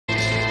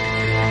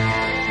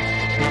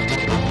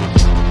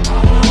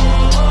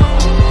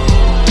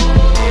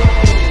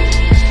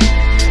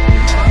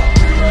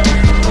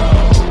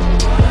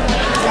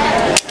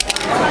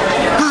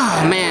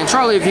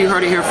Charlie, if you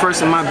heard it here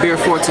first in my beer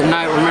for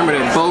tonight, remember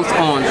they're both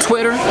on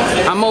Twitter.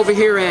 I'm over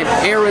here at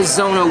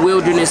Arizona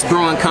Wilderness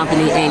Brewing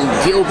Company in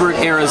Gilbert,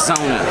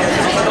 Arizona.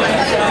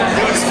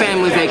 It's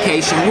family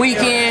vacation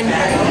weekend,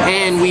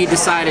 and we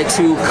decided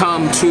to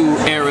come to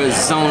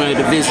Arizona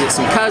to visit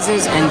some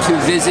cousins and to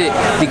visit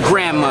the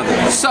grandmother.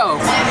 So,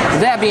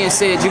 that being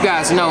said, you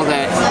guys know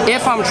that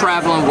if I'm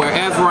traveling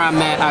wherever I'm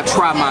at, I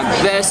try my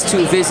best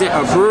to visit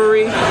a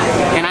brewery,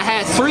 and I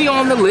had 3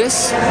 on the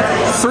list,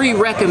 3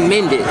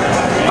 recommended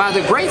by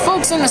the great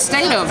folks in the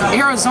state of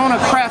Arizona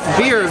Craft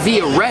Beer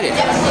via Reddit.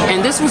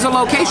 And this was a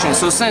location,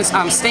 so since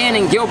I'm staying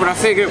in Gilbert, I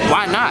figured,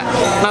 why not?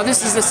 Now,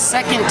 this is the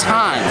second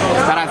time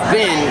that I've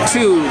been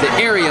to the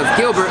area of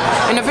Gilbert,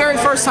 and the very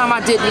first time I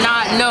did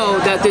not know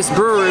that this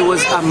brewery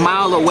was a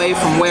mile away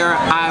from where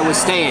I was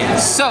staying.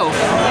 So,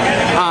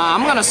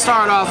 I'm gonna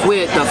start off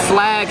with the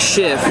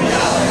flagship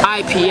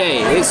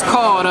IPA. It's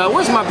called,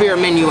 where's my beer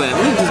menu at?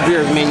 Look at this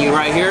beer menu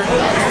right here.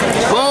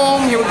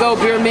 Boom, here we go,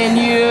 beer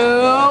menu.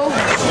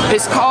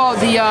 It's called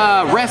the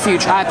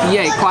Refuge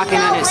IPA, clocking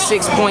in at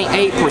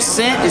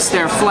 6.8%. It's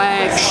their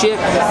flagship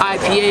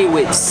IPA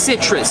with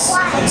citrusy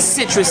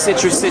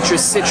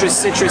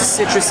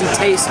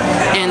taste,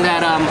 and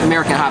that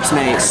American hops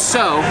made.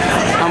 So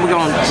we're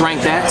gonna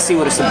drink that, see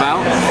what it's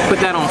about. Put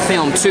that on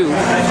film too.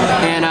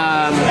 And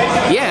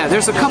yeah,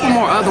 there's a couple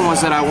more other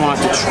ones that I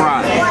wanted to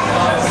try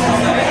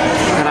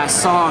that I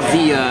saw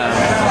via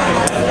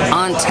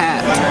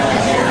Untapped.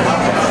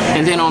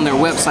 And then on their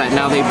website.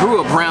 Now, they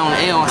brew a brown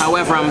ale,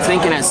 however, I'm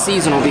thinking that's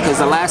seasonal because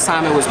the last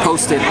time it was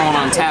posted on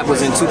Untapped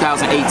was in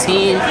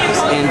 2018,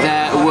 and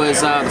that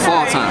was the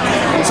fall time.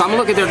 So I'm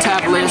gonna look at their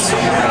tap list,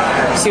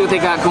 see what they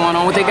got going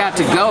on. What they got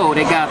to go,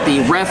 they got the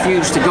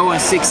Refuge to go in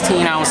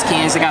 16-ounce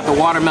cans. They got the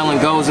Watermelon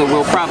Goza.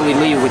 We'll probably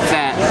leave with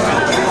that.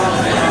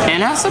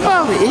 And that's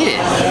about it.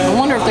 I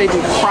wonder if they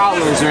do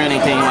crawlers or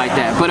anything like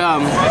that. But I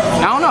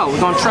don't know.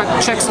 We're gonna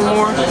check some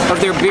more of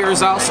their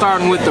beers out,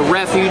 starting with the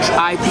Refuge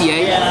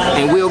IPA,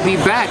 and we'll be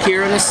back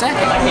here in a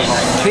second.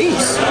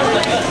 Peace.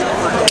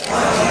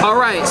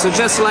 Alright, so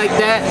just like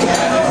that,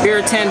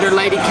 beer tender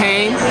lady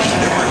came,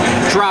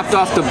 dropped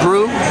off the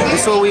brew.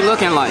 This is what we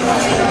looking like.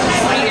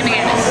 What are you gonna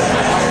get?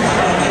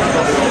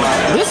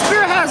 This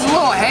beer has a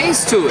little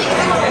haze to it.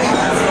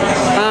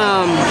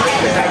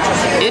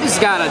 It has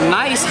got a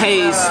nice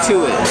haze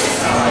to it.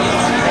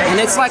 And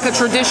it's like a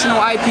traditional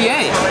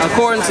IPA,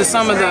 according to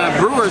some of the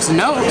Brewers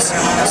Notes.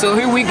 So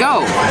here we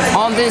go.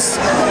 On this,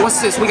 what's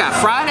this? We got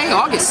Friday,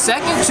 August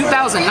 2nd,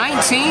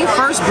 2019.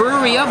 First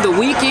brewery of the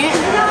weekend.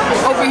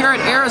 Over here at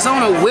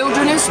Arizona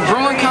Wilderness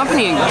Brewing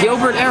Company in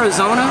Gilbert,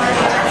 Arizona.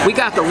 We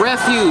got the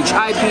Refuge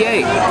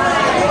IPA.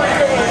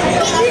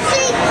 Did you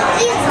see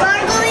these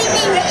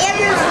gargoyles in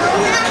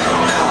Arizona?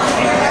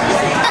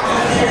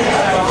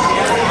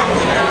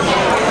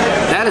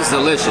 That is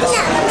delicious.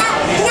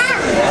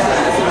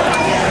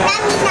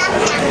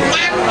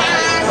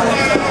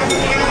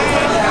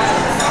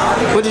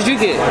 What did you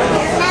get?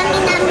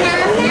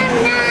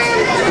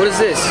 What is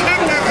this?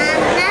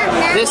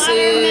 This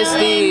is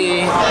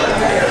the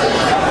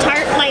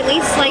tart,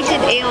 lightly sliced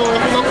ale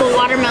with local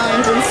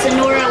watermelons and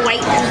Sonora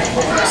white.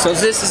 So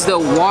this is the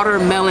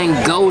Watermelon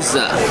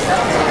Goza.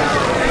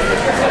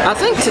 I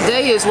think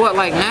today is what,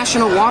 like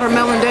National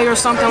Watermelon Day or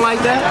something like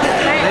that?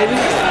 Maybe?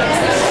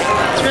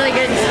 It's really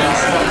good.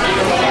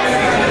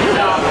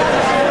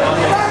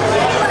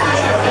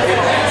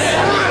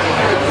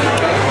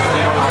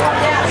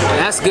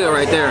 That's good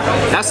right there.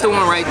 That's the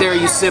one right there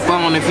you sip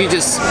on if you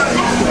just,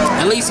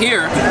 at least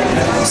here,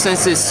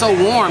 since it's so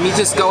warm, you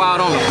just go out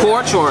on the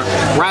porch or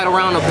right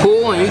around the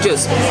pool and you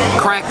just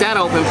crack that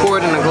open, pour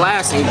it in a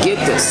glass and get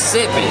to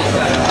sipping.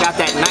 Got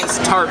that nice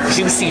tart,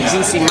 juicy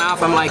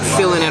mouth. I'm like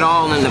feeling it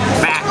all in the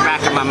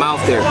back of my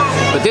mouth there.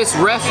 But this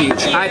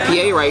Refuge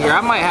IPA right here,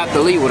 I might have to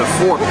leave with a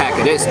 4-pack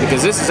of this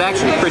because this is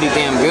actually pretty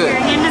damn good.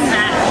 Hand him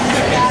that.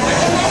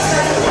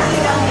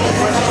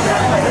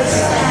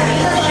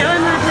 Show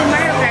him how to play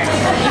Mario Kart.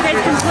 You guys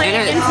can play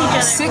against each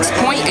other.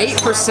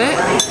 6.8%.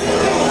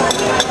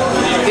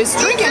 It's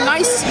drinking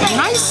nice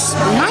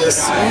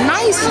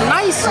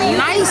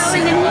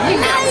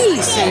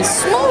and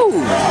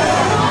smooth.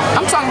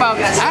 I'm talking about,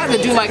 I had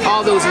to do like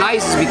all those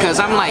nices because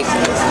I'm like,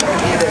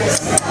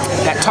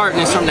 that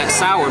tartness from that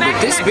sour, but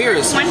this beer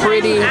is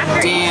pretty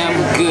damn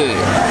good.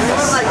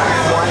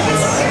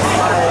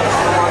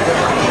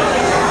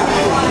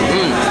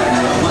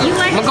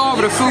 I'm gonna go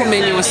over the food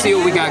menu and see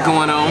what we got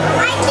going on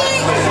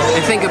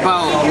and think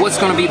about what's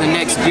gonna be the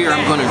next beer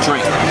I'm gonna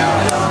drink.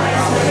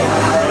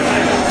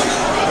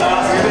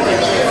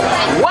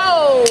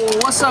 Whoa!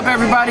 What's up,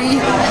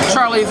 everybody?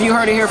 Charlie, if you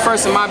heard it here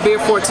first in my beer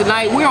for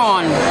tonight, we're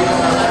on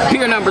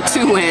beer number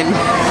 2, and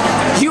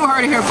you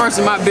heard it here first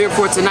in my beer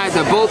for tonight.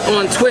 They're both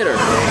on Twitter.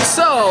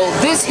 So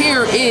this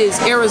here is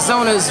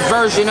Arizona's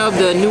version of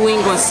the New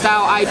England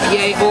style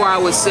IPA, or I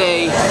would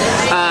say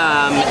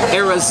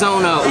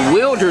Arizona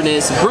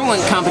Wilderness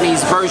Brewing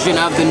Company's version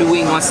of the New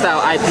England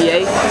style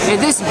IPA. And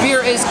this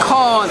beer is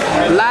called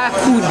La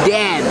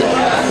Cuidad.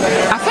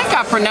 I think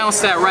I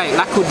pronounced that right.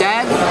 La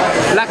Cuidad?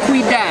 La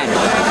Cuidad.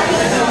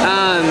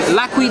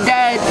 La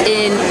Cuidad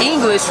in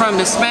English from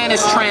the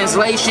Spanish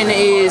translation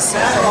is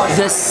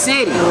the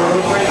city.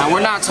 Now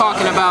we're not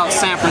talking about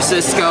San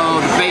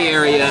Francisco, the Bay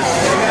Area,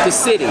 the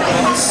city.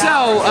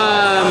 So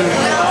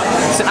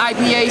it's an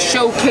IPA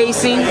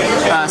showcasing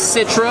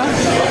Citra,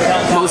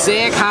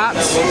 Mosaic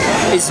hops.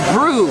 It's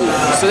brewed.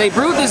 So they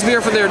brewed this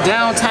beer for their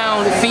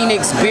downtown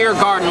Phoenix beer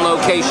garden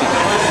location.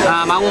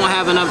 I won't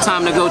have enough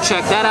time to go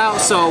check that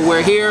out, so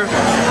we're here.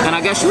 And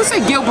I guess you would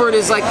say Gilbert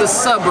is like the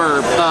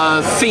suburb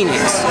of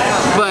Phoenix.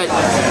 But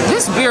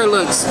this beer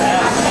looks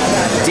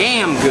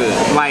damn good.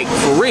 Like,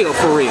 for real,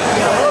 for real.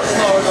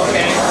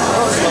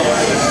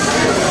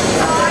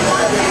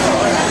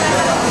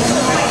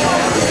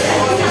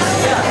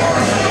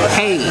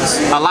 Haze,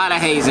 a lot of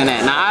haze in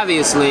that. Now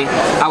obviously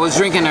I was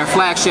drinking their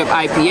flagship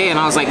IPA and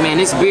I was like, man,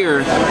 this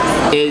beer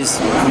is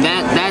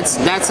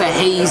that's a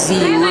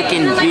hazy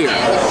looking beer.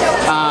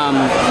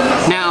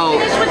 Now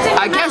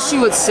I guess you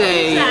would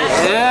say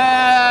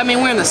I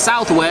mean, we're in the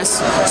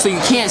Southwest, so you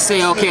can't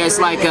say, okay, it's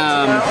like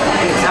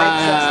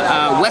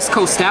West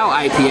Coast style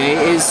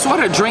IPA. It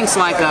sort of drinks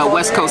like a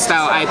West Coast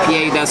style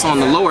IPA that's on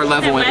the lower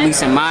level, at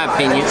least in my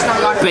opinion,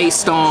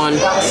 based on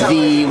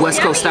the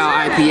West Coast style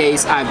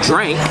IPAs I've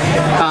drank.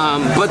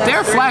 But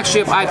their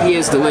flagship IPA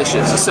is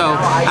delicious. So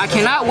I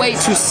cannot wait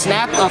to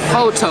snap a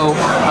photo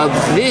of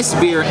this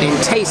beer and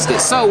taste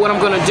it. So what I'm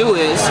gonna do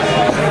is,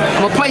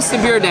 I'm gonna place the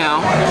beer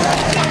down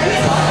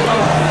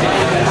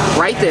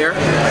right there.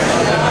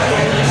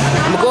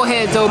 I'm gonna go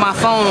ahead and throw my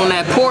phone on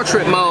that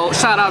portrait mode.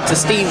 Shout out to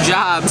Steve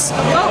Jobs,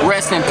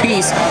 rest in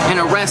peace, and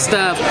the rest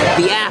of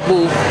the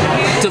Apple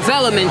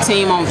development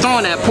team on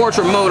throwing that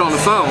portrait mode on the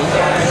phone.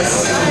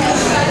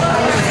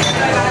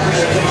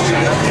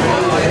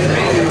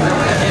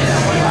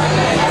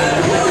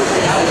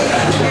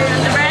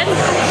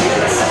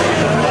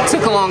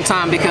 Took a long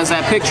time because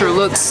that picture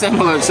looks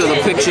similar to the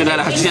picture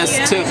that I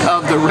just took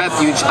of the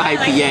Refuge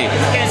IPA.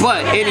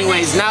 But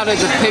anyways, now that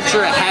the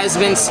picture has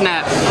been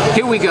snapped,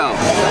 here we go.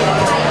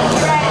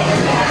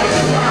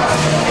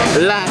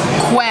 La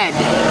Quad.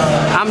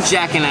 I'm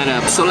jacking that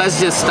up, so let's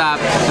just stop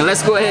and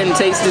let's go ahead and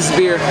taste this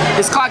beer.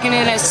 It's clocking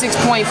in at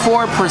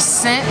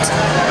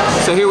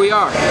 6.4%, so here we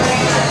are.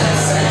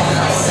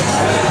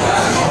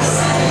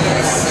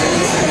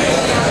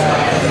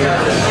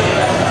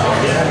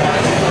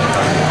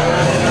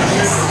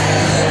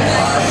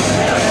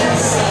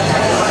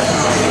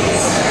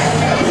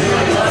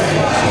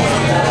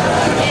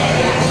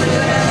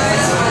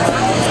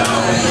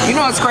 You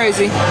know what's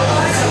crazy?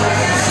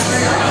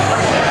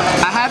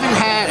 I haven't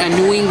had a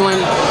New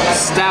England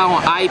style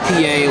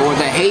IPA or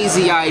the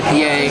hazy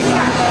IPA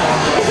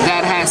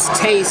that has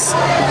tasted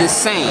the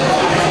same.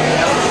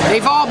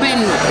 They've all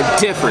been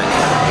different.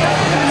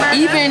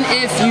 Even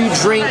if you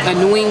drink a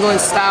New England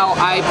style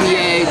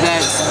IPA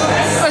that's,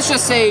 let's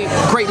just say,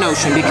 Great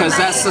Notion, because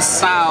that's the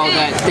style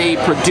that they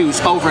produce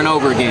over and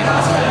over again.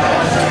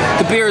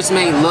 The beers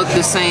may look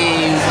the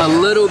same a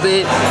little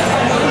bit.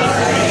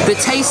 The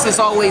taste is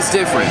always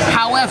different.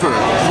 However,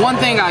 one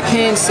thing I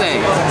can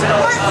say,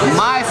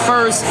 my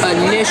first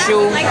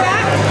initial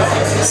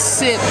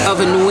sip of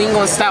a New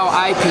England style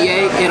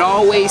IPA, it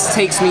always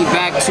takes me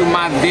back to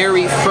my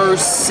very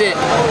first sip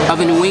of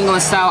a New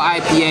England style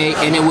IPA,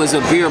 and it was a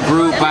beer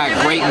brewed by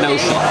Great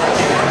Notion.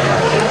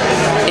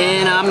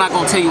 And I'm not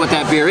gonna tell you what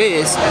that beer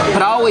is,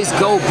 but I always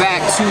go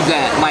back to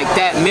that, like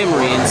that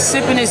memory. And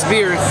sipping this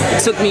beer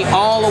took me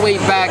all the way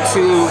back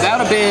to, that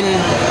would have been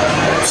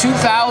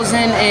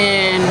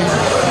 2015,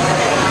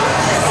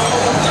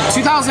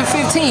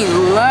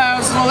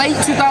 late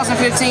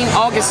 2015,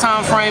 August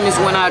time frame is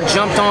when I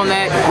jumped on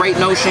that Great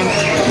Notion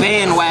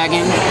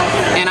bandwagon,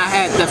 and I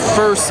had the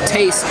first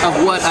taste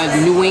of what a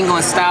New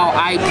England style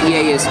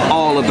IPA is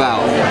all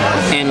about.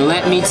 And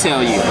let me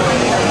tell you,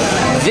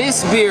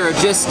 this beer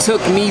just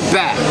took me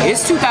back.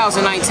 It's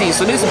 2019,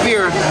 so this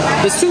beer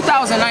is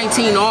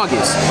 2019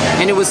 August,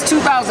 and it was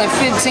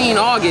 2015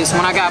 August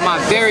when I got my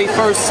very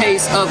first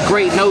taste of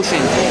Great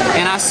Notion,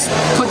 and I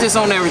put this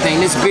on everything.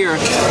 This beer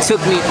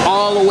took me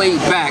all the way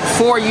back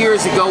 4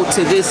 years ago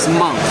to this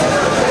month.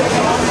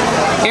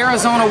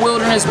 Arizona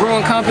Wilderness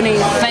Brewing Company,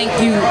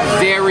 thank you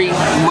very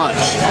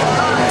much.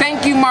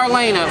 Thank you,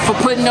 Marlena, for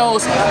putting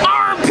those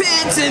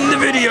armpits in the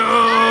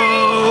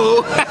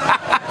video.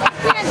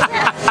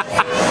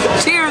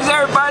 Cheers,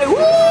 everybody.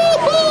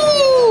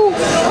 Woo-hoo!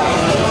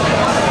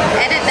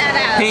 Edit that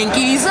out.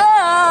 Pinkies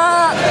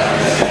up.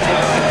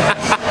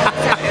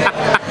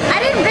 I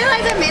didn't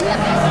realize I'm in the...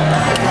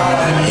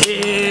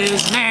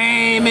 His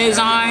name is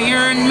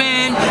Iron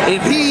Man.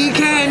 If he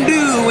can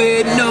do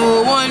it,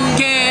 no one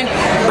can.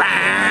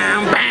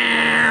 Bow,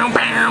 bow,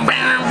 bow,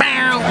 bow,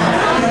 bow.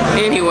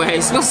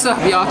 Anyways, what's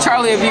up, y'all?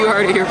 Charlie, have you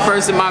heard it here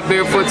first in my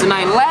beer for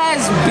tonight?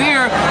 Last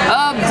beer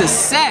of the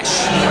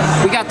sesh.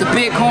 We got the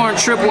Bighorn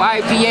Triple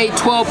IPA,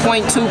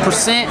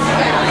 12.2%.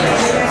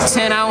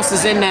 10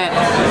 ounces in that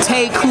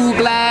Take-Who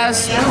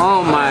glass.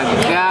 Oh my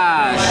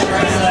gosh.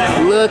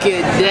 Look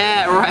at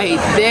that right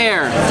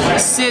there.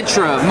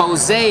 Citra,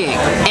 Mosaic,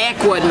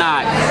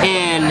 Equinox,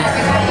 and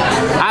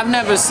I've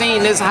never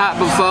seen this hop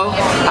before.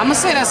 I'm gonna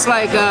say that's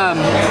like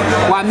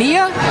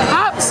Wamia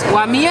hops?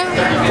 Wamia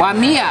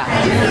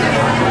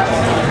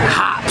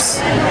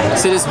hops.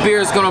 So this beer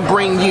is gonna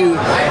bring you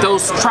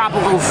those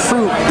tropical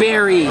fruit,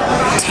 berry,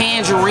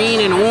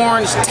 tangerine, and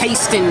orange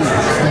tasting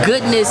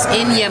goodness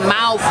in your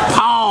mouth.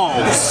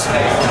 Pause.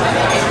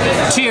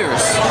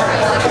 Cheers.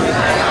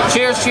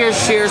 Cheers,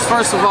 cheers, cheers.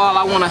 First of all,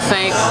 I want to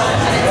thank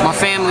my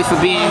family for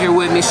being here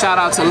with me. Shout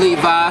out to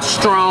Levi,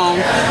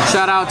 Strong.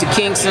 Shout out to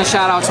Kingston.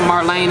 Shout out to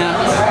Marlena.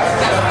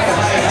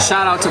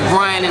 Shout out to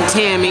Brian and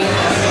Tammy.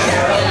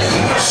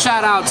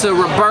 Shout out to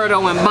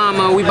Roberto and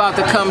Mama. We about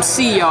to come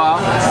see y'all.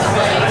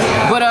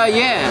 But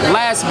yeah,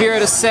 last beer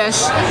of the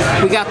sesh.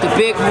 We got the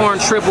Bighorn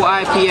Triple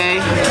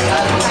IPA.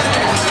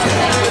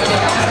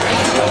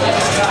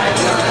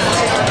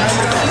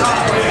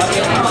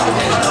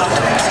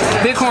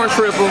 Bighorn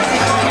Triple.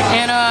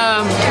 And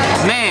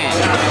man,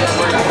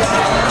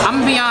 I'm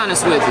gonna be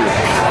honest with you.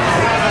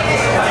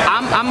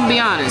 I'm gonna be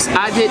honest.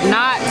 I did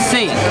not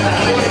think,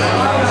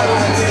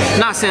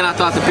 not saying I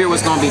thought the beer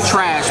was gonna be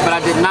trash, but I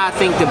did not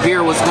think the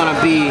beer was gonna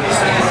be,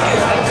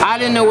 I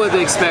didn't know what to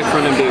expect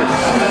from the beer.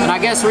 And I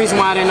guess the reason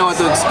why I didn't know what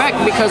to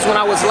expect, because when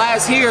I was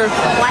last here,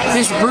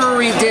 this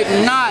brewery did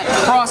not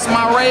cross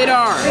my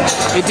radar.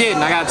 It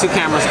didn't. I got 2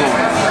 cameras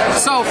going.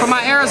 So for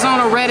my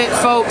Arizona Reddit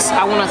folks,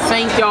 I want to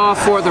thank y'all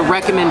for the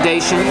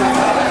recommendation.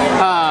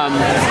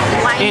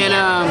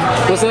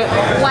 What's it?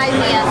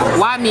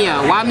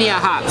 Wamia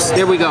hops.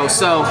 There we go.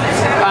 So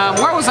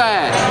where was I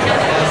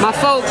at? My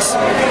folks,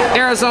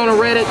 Arizona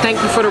Reddit,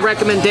 thank you for the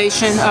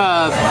recommendation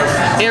of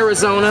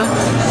Arizona,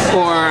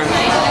 or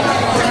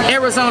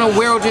Arizona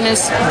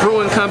Wilderness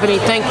Brewing Company.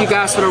 Thank you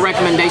guys for the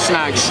recommendation.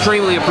 I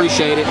extremely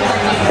appreciate it.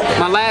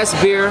 My last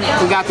beer,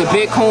 we got the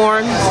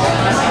Bighorn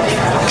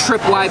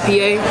Triple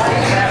IPA.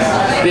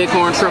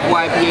 Bighorn Triple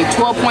IPA,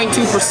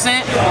 12.2%,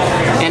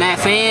 and that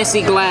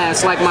fancy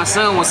glass, like my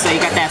son would say,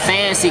 got that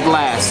fancy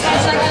glass.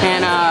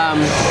 And I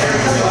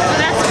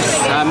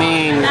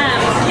mean,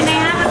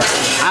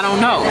 I don't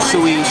know.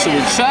 Should we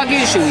chug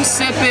it? Should we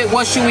sip it?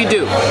 What should we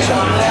do?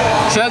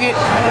 Chug it?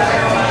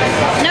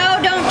 No,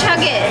 don't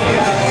chug it.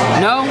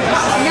 No?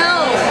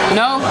 No.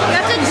 No? You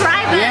have to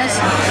drive it. Yes?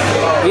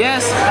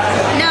 Yes?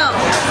 No.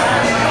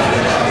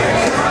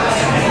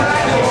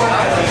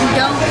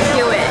 Don't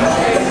do it.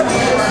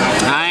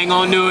 I ain't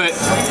gonna do it.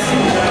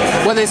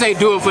 What they say,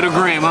 do it for the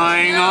gram.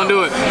 I ain't gonna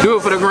do it. Do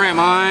it for the gram.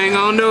 I ain't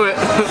gonna do it.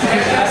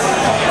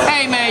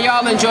 Hey man,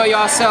 y'all enjoy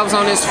yourselves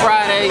on this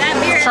Friday.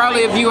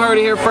 Charlie, if you heard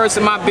it here first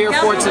in my beer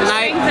for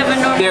tonight,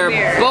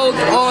 they're both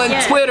on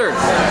Twitter.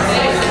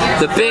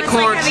 The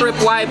Bighorn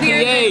Triple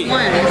IPA.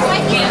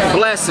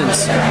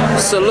 Blessings.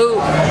 Salute.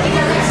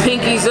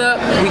 Pinkies up.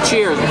 We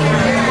cheers.